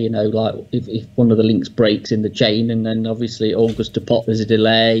 really? You know, like if one of the links breaks in the chain, and then obviously it all goes to pot, there's a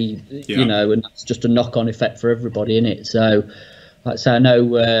delay, you know, and that's just a knock-on effect for everybody, in it. So, like I say, I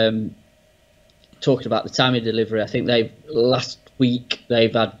know, talking about the time of delivery, I think last week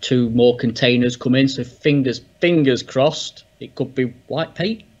they've had 2 more containers come in, so fingers crossed it could be white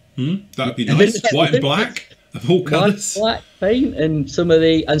paint. That'd be nice. White and black. Of all colours, black paint, and some of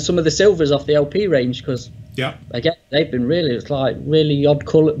the silvers off the LP range, because again, they've been really odd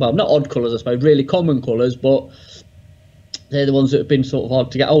colour. Well, not odd colours, I suppose, really common colours, but they're the ones that have been sort of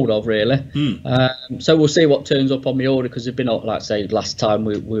hard to get hold of, really. So we'll see what turns up on the order, because they've been, like I say, last time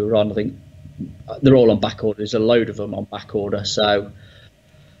we were on, I think they're all on back order. There's a load of them on back order, so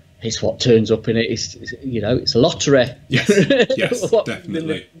it's what turns up in it. It's you know, it's a lottery. Yes,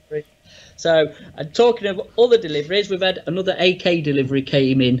 definitely. So, and talking of other deliveries, we've had another AK delivery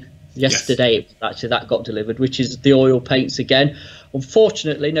came in yesterday. Actually, that got delivered, which is the oil paints again.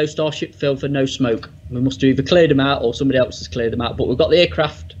 Unfortunately, no Starship filter, no smoke. We must have either cleared them out or somebody else has cleared them out. But we've got the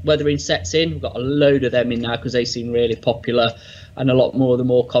aircraft weathering sets in. We've got a load of them in now, because they seem really popular, and a lot more of the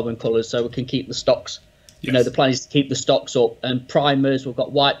more common colours, so we can keep the stocks. You know, the plan is to keep the stocks up. And primers, we've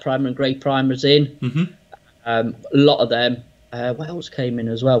got white primer and grey primers in. A lot of them. What else came in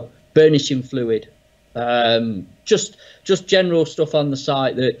as well? Burnishing fluid, just general stuff on the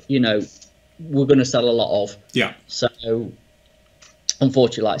site that, you know, we're going to sell a lot of. So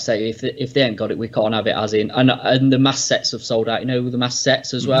unfortunately, like I say, if they ain't got it, we can't have it as in. And the mass sets have sold out. You know, the mass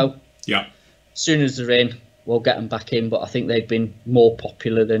sets as well. As soon as they're in, we'll get them back in. But I think they've been more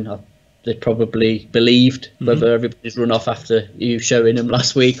popular than they probably believed. Whether everybody's run off after you showing them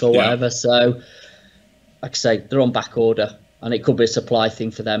last week or whatever. So, like I say, they're on back order. And it could be a supply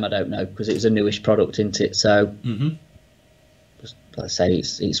thing for them, I don't know, because it was a newish product, isn't it? So, just, like I say,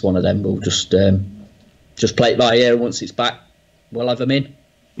 it's one of them. We'll just play it by ear, and once it's back, we'll have them in.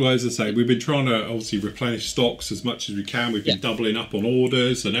 Well, as I say, we've been trying to obviously replenish stocks as much as we can. We've been doubling up on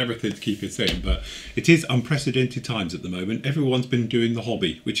orders and everything to keep it in. But it is unprecedented times at the moment. Everyone's been doing the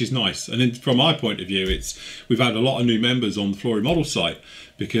hobby, which is nice. And from my point of view, we've had a lot of new members on the Flory Model site,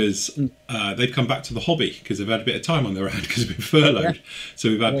 because they've come back to the hobby because they've had a bit of time on their hands because they've been furloughed. So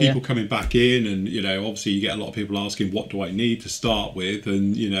we've had people coming back in, and, you know, obviously you get a lot of people asking, what do I need to start with?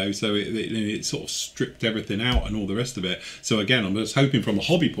 And, you know, so it sort of stripped everything out and all the rest of it. So again, I'm just hoping from a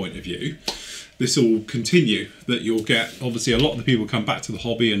hobby point of view, this will continue, that you'll get, obviously a lot of the people come back to the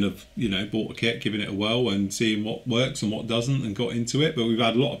hobby and have, you know, bought a kit, given it a whirl and seeing what works and what doesn't, and got into it. But we've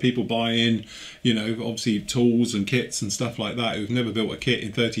had a lot of people buy in, you know, obviously tools and kits and stuff like that, who've never built a kit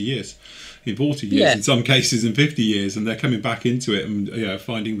in 30 years. in 40 years, in some cases in 50 years, and they're coming back into it and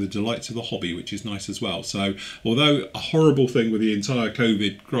finding the delights of the hobby, which is nice as well. So although a horrible thing with the entire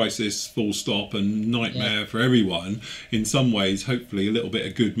COVID crisis, full stop, and nightmare for everyone, in some ways hopefully a little bit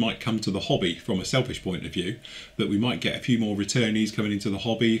of good might come to the hobby from a selfish point of view, that we might get a few more returnees coming into the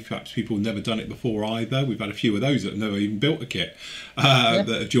hobby, perhaps people who've never done it before either. We've had a few of those that have never even built a kit that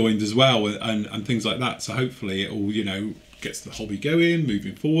have joined as well, and things like that. So hopefully it all gets the hobby going,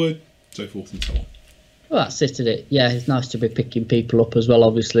 moving forward, so forth and so on. Well, that's it, isn't it? Yeah, it's nice to be picking people up as well.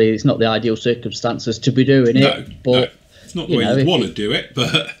 Obviously, it's not the ideal circumstances to be doing it, but it's not the way you'd want to do it.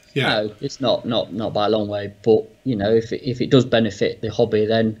 But no, it's not by a long way. But if it does benefit the hobby,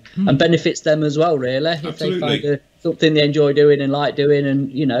 then and benefits them as well, really. Absolutely. If they find something they enjoy doing and like doing,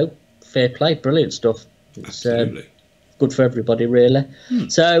 and fair play, brilliant stuff. It's good for everybody, really.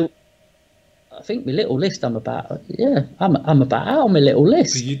 So I think my little list, I'm about out on my little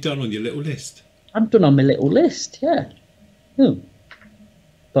list. Are you done on your little list? I'm done on my little list, yeah.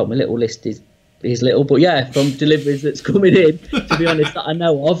 But my little list is little, but from deliveries that's coming in, to be honest, that I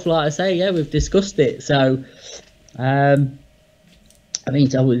know of, like I say, we've discussed it. So, is there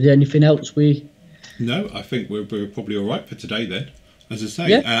anything else No, I think we're probably all right for today then. As I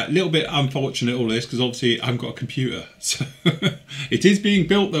say, a little bit unfortunate all this, because obviously I haven't got a computer. So it is being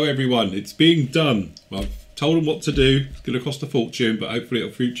built though, everyone. It's being done. I've told them what to do. It's going to cost a fortune, but hopefully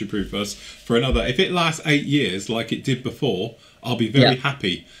it'll future-proof us for another. If it lasts 8 years like it did before, I'll be very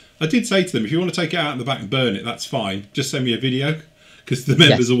happy. I did say to them, if you want to take it out in the back and burn it, that's fine. Just send me a video, because the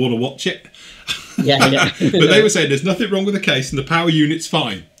members will want to watch it. But they were saying there's nothing wrong with the case and the power unit's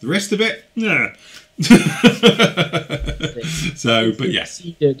fine. The rest of it, nah. So, but yes.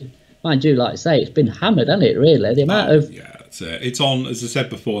 Mind you, like I say, it's been hammered, hasn't it, really? The amount of... Yeah, it's on, as I said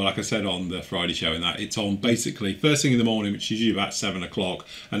before, like I said on the Friday show and that, it's on basically first thing in the morning, which is usually about 7 o'clock,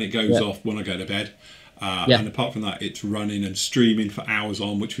 and it goes off when I go to bed. And apart from that, it's running and streaming for hours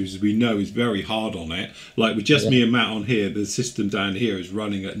on, which we know is very hard on it. Like with just me and Matt on here, the system down here is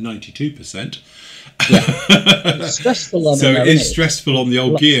running at 92%. It's stressful on so it is stressful on the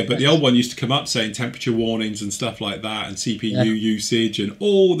old gear, but the old one used to come up saying temperature warnings and stuff like that, and CPU usage, and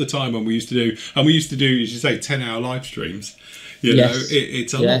all the time when we used to do, as you say, 10-hour live streams.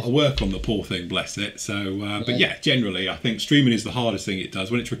 It's a lot of work on the poor thing, bless it. So, but generally, I think streaming is the hardest thing it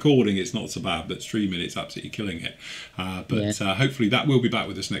does. When it's recording, it's not so bad, but streaming, it's absolutely killing it. But hopefully that will be back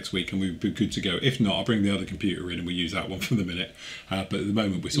with us next week, and we'll be good to go. If not, I'll bring the other computer in and we'll use that one for the minute. But at the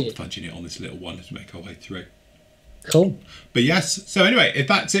moment, we're sort of fudging it on this little one to make our way through. Cool. But yes, so anyway, if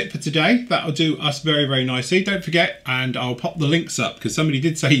that's it for today, that'll do us very, very nicely. Don't forget, and I'll pop the links up, because somebody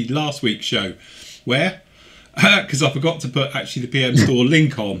did say last week's show, where... because I forgot to put actually the PM Store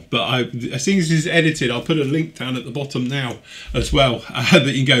link on, but as soon as it's edited, I'll put a link down at the bottom now as well that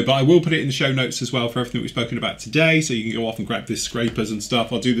you can go. But I will put it in the show notes as well for everything we've spoken about today, so you can go off and grab this scrapers and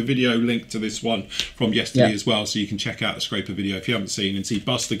stuff. I'll do the video link to this one from yesterday as well, so you can check out the scraper video if you haven't seen and see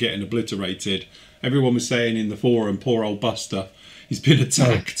Buster getting obliterated. Everyone was saying in the forum, poor old Buster, he's been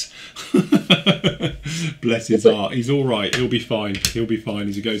attacked. Bless his heart. He's all right. He'll be fine. He'll be fine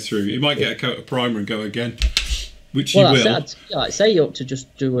as he goes through. He might get a coat of primer and go again, which he will. I'd say you ought to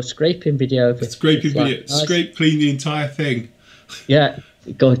just do a scraping video of it. Scraping video. Scrape clean the entire thing. Yeah.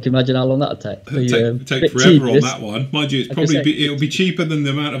 God, can you imagine how long that'll take? It'll take forever on that one. Mind you, it'll be cheaper than the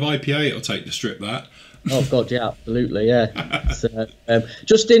amount of IPA it'll take to strip that. Oh God, yeah, absolutely, yeah. So,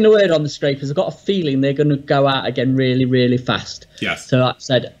 just in the word on the scrapers, I've got a feeling they're going to go out again really, really fast. Yes. So like I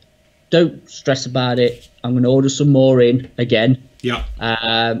said, don't stress about it. I'm going to order some more in again. Yeah.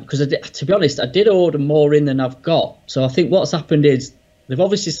 Because to be honest, I did order more in than I've got. So I think what's happened is they've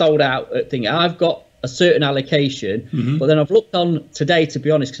obviously sold out at thing. I've got a certain allocation, but then I've looked on today, to be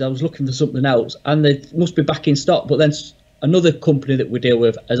honest, because I was looking for something else, and they must be back in stock. But then another company that we deal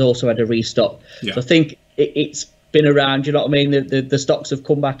with has also had a restock. Yeah. So I think it's been around, you know what I mean? The stocks have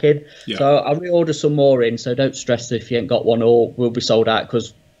come back in. Yeah. So I'll reorder some more in, so don't stress if you ain't got one, or we'll be sold out,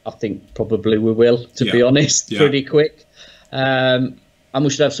 because I think probably we will, to be honest, pretty quick. And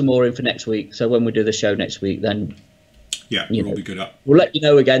we should have some more in for next week. So when we do the show next week, then we'll all be good up. We'll let you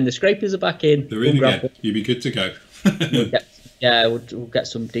know again. The scrapers are back in. They're in again. You'll be good to go. we'll get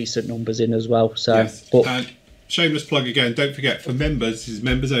some decent numbers in as well. So, yes. And shameless plug again. Don't forget, for members, this is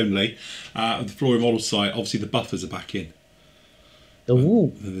members only. Of the Flooring Models site, obviously the buffers are back in.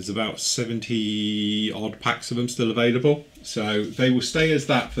 Ooh. There's about 70 odd packs of them still available. So they will stay as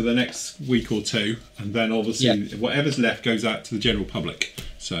that for the next week or two. And then obviously whatever's left goes out to the general public.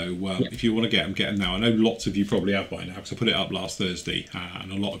 So if you want to get them now. I know lots of you probably have by now because I put it up last Thursday.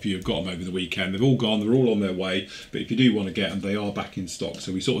 And a lot of you have got them over the weekend. They've all gone. They're all on their way. But if you do want to get them, they are back in stock.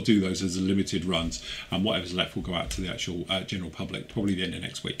 So we sort of do those as limited runs. And whatever's left will go out to the actual general public probably the end of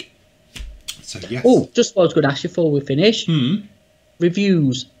next week. So yes. Oh, just what I was going to ask you before we finish.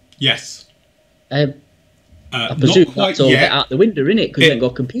 Reviews. Yes. I presume that's all get out the window, isn't it? Because you ain't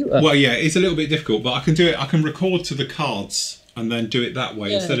got a computer. Well, yeah, it's a little bit difficult, but I can do it. I can record to the cards and then do it that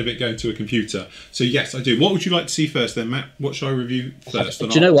way instead of it going to a computer. So yes, I do. What would you like to see first, then, Matt? What should I review first? Do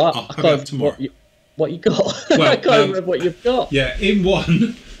you know what? I'll have it up tomorrow. What you got? Well, I can't remember what you've got. Yeah, in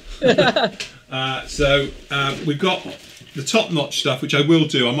one. We've got the top-notch stuff, which I will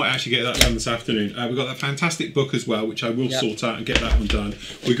do. I might actually get that done this afternoon. We've got that fantastic book as well, which I will sort out and get that one done.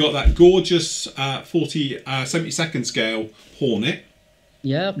 We've got that gorgeous 72nd scale Hornet.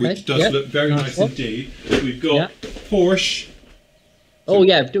 Yeah, okay. Which does look very nice indeed. We've got Porsche. Oh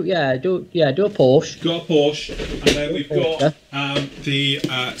yeah, do a Porsche. Got a Porsche, and then we've got the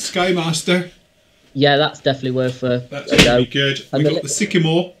Skymaster. Yeah, that's definitely worth a That's really good. We've got the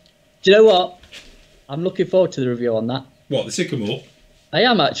Sycamore. Do you know what? I'm looking forward to the review on that. What, the Sycamore? I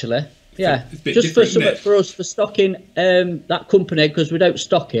am actually. Yeah, it's a bit just for us for stocking that company because we don't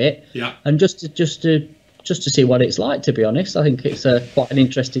stock it. Yeah. And just to see what it's like. To be honest, I think it's quite an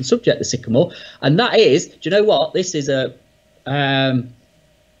interesting subject, the Sycamore. And that is, do you know what? This is a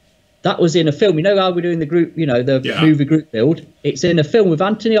that was in a film. You know how we're doing the group, the movie group build. It's in a film with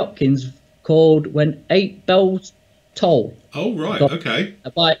Anthony Hopkins called When 8 Bells Toll. Oh right, okay.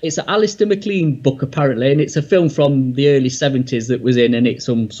 It's an Alistair MacLean book apparently, and it's a film from the early 70s that was in, and it's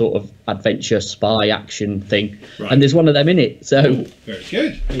some sort of adventure spy action thing. Right. And there's one of them in it. So very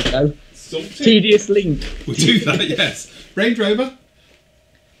good. There you go. Tedious Link. We'll do that. Yes. Range Rover.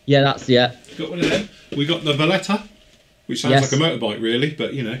 Yeah, that's Got one of them. We got the Valletta, which sounds like a motorbike, really,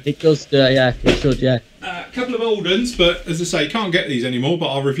 but it does. Yeah, it should. Yeah. A couple of old ones, but as I say, can't get these anymore.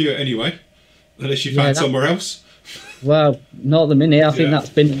 But I'll review it anyway, unless you found somewhere else. Well, not at the minute. I think that's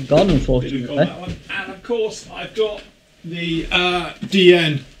been gone, unfortunately. And of course, I've got the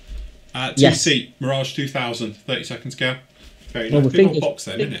DN 2-seat Mirage 2000 32nd scale. Very nice. Big old box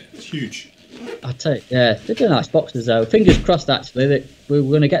then, isn't it? It's huge. I tell you, yeah, they're nice boxes though. Fingers crossed, actually, that we're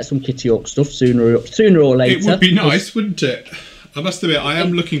going to get some Kitty Hawk stuff sooner or later. It would be nice, wouldn't it? I must admit, I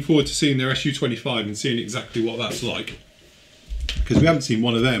am looking forward to seeing their SU-25 and seeing exactly what that's like. Because we haven't seen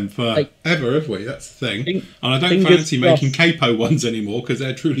one of them for ever, have we? That's the thing. And I don't fancy making capo ones anymore because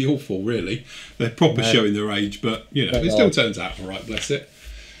they're truly awful, really. They're proper showing their age, but, it still turns out all right, bless it.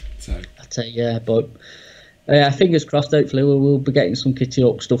 So I tell you, but fingers crossed, hopefully we'll be getting some Kitty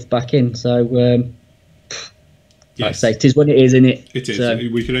Hawk stuff back in. So, like I say, it is when it is, isn't it? It is. So,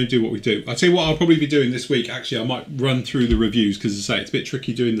 we can only do what we do. I'll tell you what I'll probably be doing this week. Actually, I might run through the reviews because, as I say, it's a bit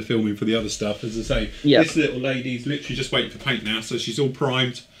tricky doing the filming for the other stuff. As I say, this little lady's literally just waiting for paint now. So she's all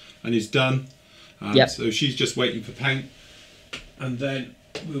primed and is done. So she's just waiting for paint. And then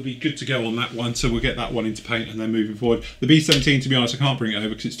we'll be good to go on that one. So we'll get that one into paint and then moving forward. The B-17, to be honest, I can't bring it over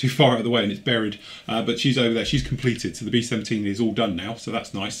because it's too far out of the way and it's buried. But she's over there. She's completed. So the B-17 is all done now. So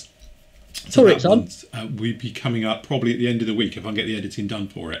that's nice. So turrets on. We'll be coming up probably at the end of the week if I can get the editing done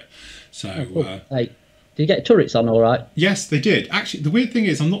for it. So, cool. Did you get turrets on all right? Yes, they did. Actually, the weird thing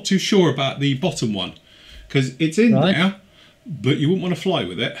is I'm not too sure about the bottom one because it's in there, but you wouldn't want to fly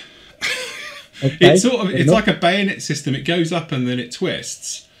with it. It's it's like a bayonet system. It goes up and then it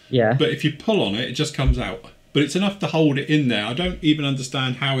twists. Yeah. But if you pull on it, it just comes out. But it's enough to hold it in there. I don't even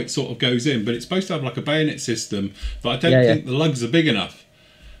understand how it sort of goes in, but it's supposed to have like a bayonet system. But I don't think the lugs are big enough.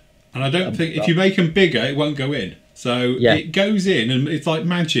 And I don't think if you make them bigger, it won't go in. So it goes in and it's like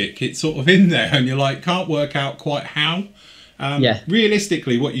magic. It's sort of in there and you're like, can't work out quite how.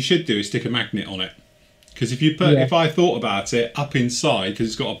 Realistically, what you should do is stick a magnet on it. Because if you put, if I thought about it, up inside, because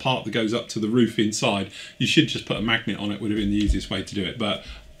it's got a part that goes up to the roof inside, you should just put a magnet on it. Would have been the easiest way to do it. But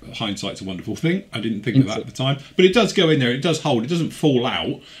hindsight's a wonderful thing. I didn't think of that at the time. But it does go in there. It does hold. It doesn't fall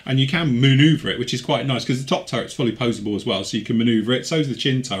out. And you can manoeuvre it, which is quite nice. Because the top turret's fully posable as well. So you can manoeuvre it. So's the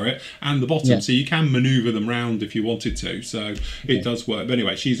chin turret and the bottom. So you can manoeuvre them round if you wanted to. So it does work. But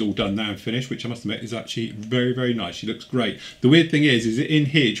anyway, she's all done now and finished, which I must admit is actually very, very nice. She looks great. The weird thing is in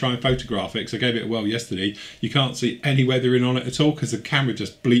here, try and photograph it, because I gave it a whirl yesterday, you can't see any weathering on it at all because the camera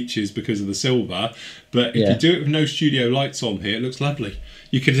just bleaches because of the silver. But if you do it with no studio lights on here, it looks lovely.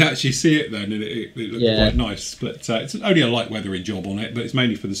 You could actually see it then, and it looked quite nice. But it's only a light weathering job on it, but it's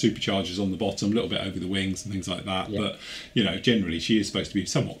mainly for the superchargers on the bottom, a little bit over the wings and things like that. But you know, generally she is supposed to be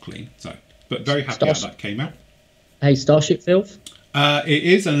somewhat clean. So, but very happy how that came out. Hey, Starship filth? It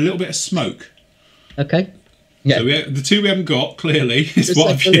is, and a little bit of smoke. Okay. Yeah. So the two we haven't got, clearly, is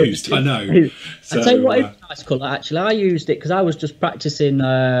what I've used. I know. So, I'll tell you what is a nice colour, actually. I used it because I was just practising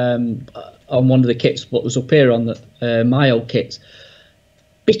on one of the kits, what was up here on the my old kits.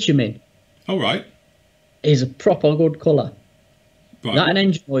 Bitumen. All right. Is a proper good colour. Right. That and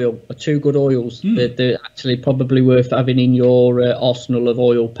engine oil are two good oils. They're actually probably worth having in your arsenal of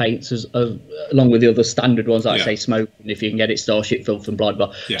oil paints, along with the other standard ones, like say smoking, if you can get it, Starship filth and blah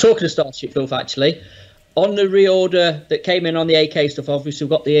blah. Yeah. Talking of Starship filth, actually, on the reorder that came in on the AK stuff, obviously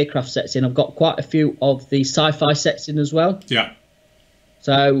we've got the aircraft sets in. I've got quite a few of the sci-fi sets in as well. Yeah.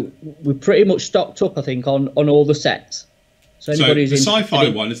 So we're pretty much stocked up, I think, on all the sets. So the sci-fi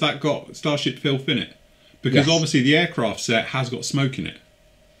one, has that got Starship filth in it? Because obviously the aircraft set has got smoke in it.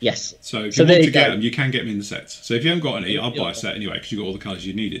 Yes. So if you want to get them, you can get them in the sets. So if you haven't got any, I'll buy a set anyway, because you've got all the colours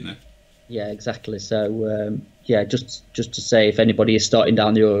you need in there. Yeah, exactly. So, just to say, if anybody is starting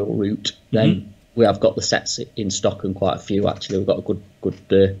down the oil route, then we have got the sets in stock, and quite a few, actually. We've got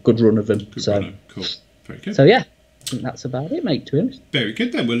a good run of them. Cool. Very good. So, yeah. I think that's about it, mate, to be honest. Very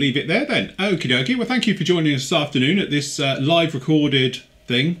good, then. We'll leave it there, then. Okie dokie. Well, thank you for joining us this afternoon at this live recorded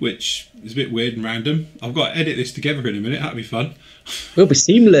thing, which is a bit weird and random. I've got to edit this together in a minute. That'll be fun. We'll be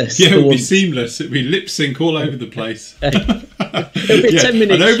seamless. Yeah, it'll be seamless. It'll be lip sync all over the place. It'll be a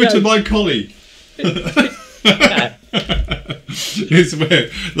 10-minute and over show. to my colleague. It's weird.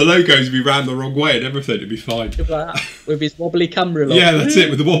 The logos will be round the wrong way and everything. It'll be fine. With his wobbly camera. Yeah, that's it.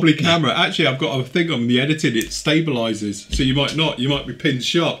 With the wobbly camera. Actually, I've got a thing on the editing. It stabilises, so you might not. You might be pinned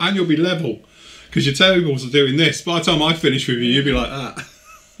sharp, and you'll be level because your tables are doing this. By the time I finish with you, you'll be like that.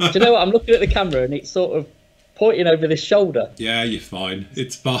 Do you know what? I'm looking at the camera and it's sort of pointing over this shoulder. Yeah, you're fine.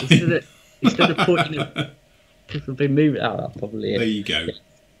 It's fine. Instead of pointing, people been moving. Oh, probably. There you go.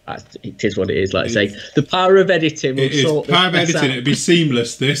 It is what it is. Like I say, the power of editing will sort power of editing. It'd be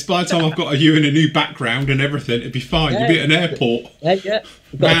seamless. This by the time I've got you in a new background and everything, it'd be fine. You'd be at an airport. Yeah.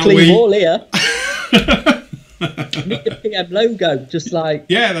 We've got a clean wall here. Meet the PM logo, just like.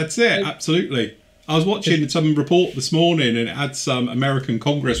 Yeah, that's it. Absolutely. I was watching some report this morning, and it had some American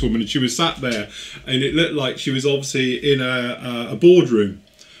congresswoman, and she was sat there, and it looked like she was obviously in a boardroom.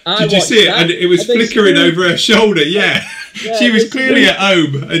 Did you see it? And it was flickering over her shoulder. Yeah. She was clearly at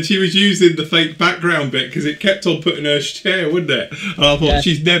home, and she was using the fake background bit because it kept on putting her chair, wouldn't it? And I thought,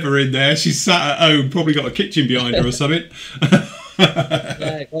 she's never in there. She's sat at home, probably got a kitchen behind her or something.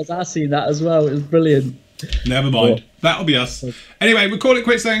 Yeah, it was. I seen that as well. It was brilliant. Never mind. That'll be us. Anyway, we'll call it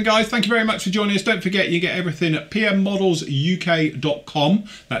quits then, guys. Thank you very much for joining us. Don't forget, you get everything at pmmodelsuk.com.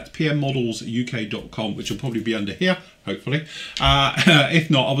 That's pmmodelsuk.com, which will probably be under here, hopefully.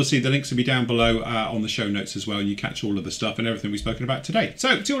 If not, obviously, the links will be down below on the show notes as well. And you catch all of the stuff and everything we've spoken about today.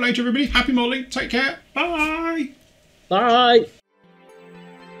 So, till later, everybody. Happy modelling. Take care. Bye. Bye.